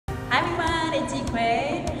it's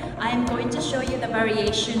Ikue. I am going to show you the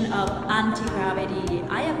variation of anti-gravity.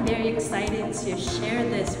 I am very excited to share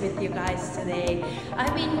this with you guys today.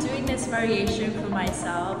 I've been doing this variation for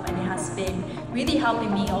myself and it has been really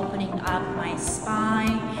helping me opening up my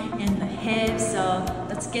spine and the hips. So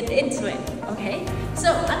let's get into it, okay? So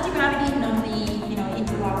anti-gravity, normally,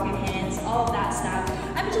 interlock your hands, all of that stuff.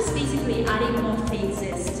 I'm just basically adding more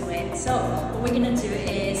phases to it. So what we're gonna do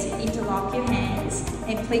is interlock your hands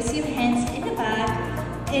and place your hands in the back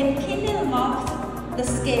and pin and lock the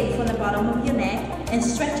skin from the bottom of your neck and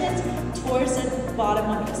stretch it towards the bottom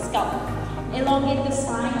of your scalp. Elongate the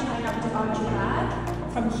spine, try not to arch your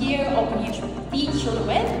back. From here, open your feet shoulder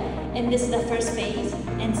width, and this is the first phase.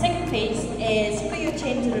 And second phase is put your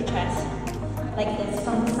chin to the chest, like this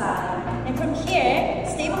from the side. And from here,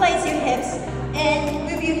 stabilize your hips and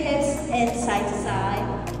move your hips and side to side.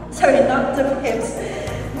 Sorry, not the hips.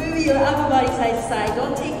 Move your upper body side to side.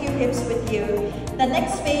 Don't take your hips with you. The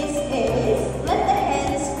next phase is let the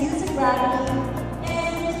hands use the gravity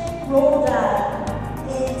and roll down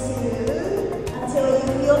until you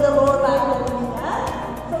feel the lower back opening up.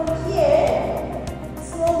 From here,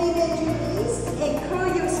 slowly bend your knees and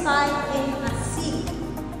curl your spine in a C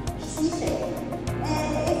shape. And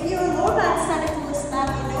if your lower back started to loosen up,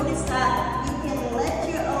 you notice that you can let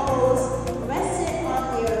your elbows rest it on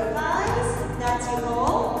your thighs. That's your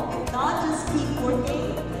goal. If not, just keep working.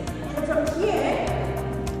 And from here,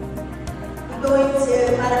 we're going to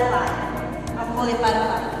butterfly. I'll call it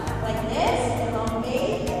butterfly. Like this,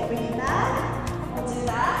 elongate, and bring it back. We'll do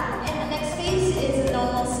that. And the next phase is a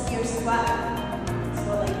normal spear squat. So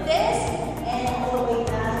like this, and all the way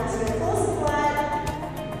down to your full squat.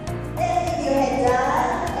 And leave your head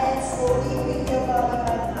down, and slowly bring your body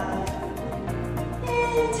back down.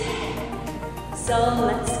 And so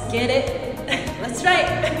let's get it. Let's try it.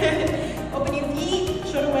 Open your feet,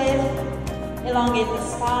 shoulder width, elongate the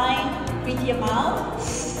spine, breathe your mouth.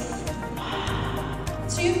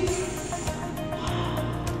 2,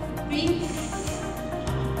 3,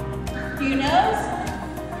 through your nose.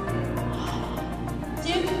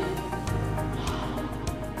 2,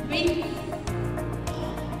 3.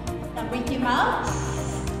 Now breathe your mouth.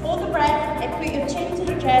 Hold the breath and put your chin to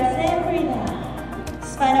the chest and breathe out.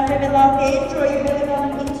 Spinal pivot elongate. Draw your belly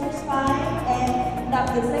button into your spine and now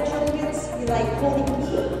the sexual roots. You like holding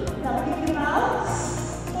knee. Now breathe your mouth.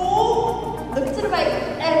 Hold. Look to the right.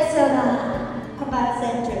 Exhale now. Come back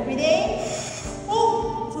center. Breathe in.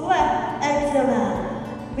 Hold. To the left. Exhale now.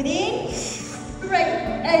 Breathe in. Right.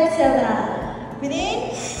 Exhale now. Breathe in.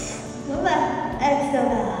 To the left. Exhale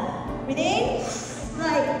now. Breathe in.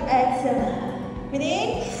 Right. Exhale now. Breathe in.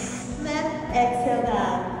 Left. Exhale now.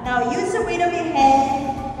 Now use the weight of your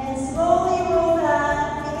hand and slowly roll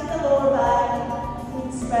down into the lower back.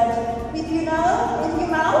 And stretch. With your nose, with your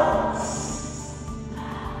mouth.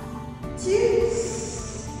 2.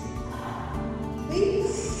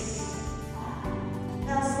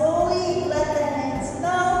 Now slowly let the hands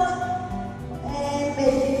melt and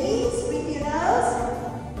bend your knees with your nose.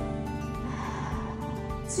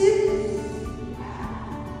 2,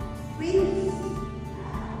 3.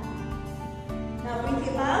 Now breathe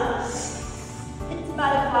your mouth. It's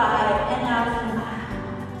butterfly and now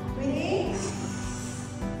breathe in.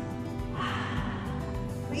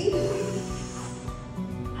 Breathe.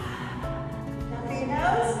 Now through your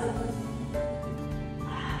nose.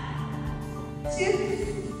 2,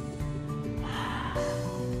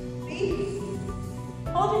 3.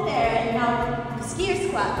 Hold it there and now skier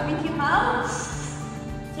squat. Breathe your mouth.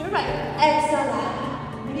 To the right. Exhale out.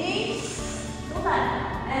 Breathe in. To the left.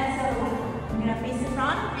 Exhale out. I'm gonna face the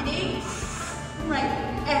front. Breathe in. Right.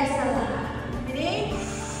 Exhale out. Breathe in.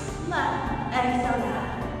 Left. Exhale out.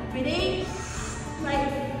 Breathe in. Right.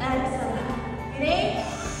 Exhale out. Breathe in.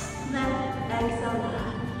 Left. Exhale out.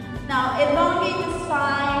 Now elongate the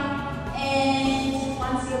spine. And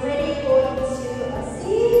once you're ready, go into a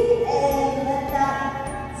seat and let that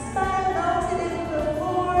spine down to the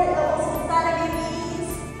floor, elbows inside of your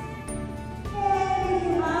knees. And with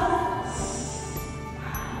your mouth.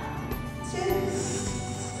 2,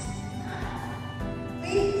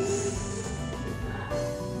 3.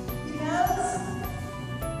 Your nose.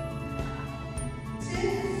 2,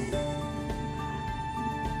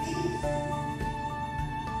 3.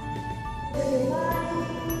 With your body.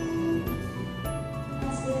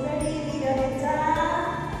 Once you're ready, leave your head down.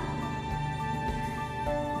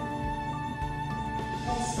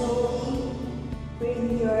 And slowly bring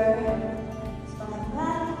your spine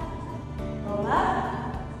back. Roll up.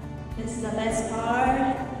 This is the best